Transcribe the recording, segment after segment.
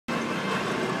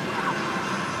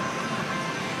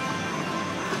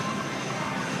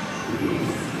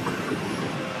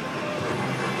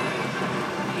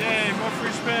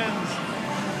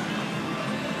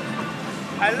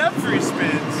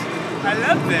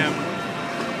love them.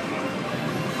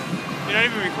 You're not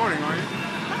even recording, are you?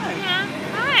 Hi. Yeah.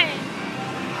 Hi.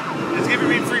 It's giving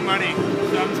me free money,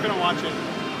 so I'm just gonna watch it.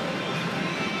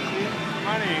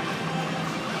 Money.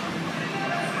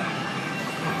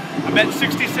 I bet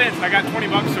 60 cents. I got 20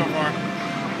 bucks so far.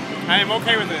 I am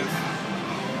okay with this.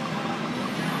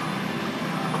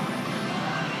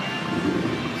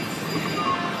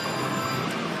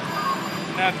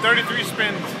 I had 33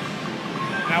 spins.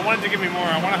 And I wanted to give me more.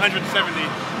 I want 170. Ooh,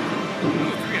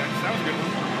 3x. That was a good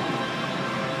one.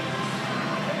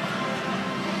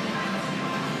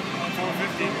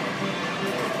 450.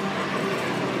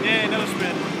 Yeah, another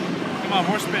spin. Come on,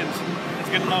 more spins. It's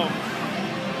getting low.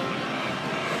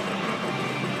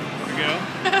 There we go.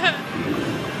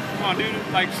 Come on, dude.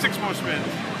 Like 6 more spins.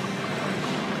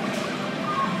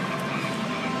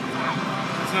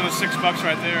 That's another $6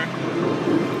 right there.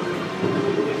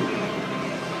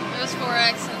 It was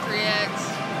 4x and 3x.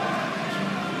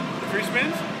 3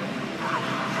 spins?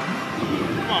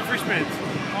 Come on, 3 spins.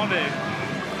 All day.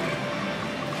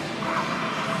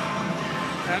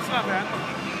 That's not bad.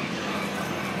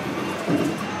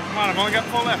 Come on, I've only got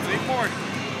 4 left. I need more.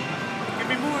 Give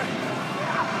me more.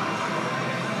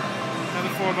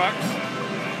 Another $4.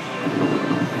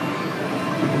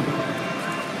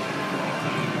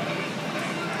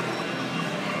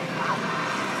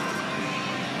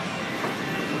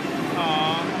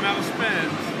 I'm out of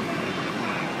spins.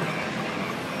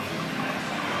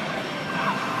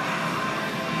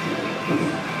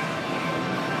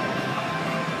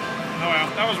 Oh well,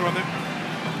 that was worth it.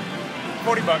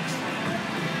 $40.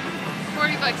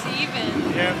 $40 even.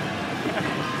 Yeah.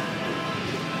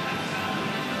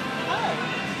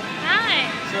 Hi.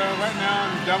 So right now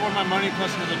I'm doubling my money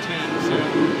plus another 10, so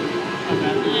not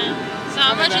bad. Yeah. So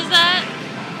how much is that?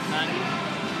 90.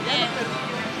 Yeah.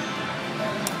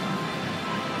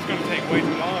 It's gonna take way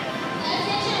too long.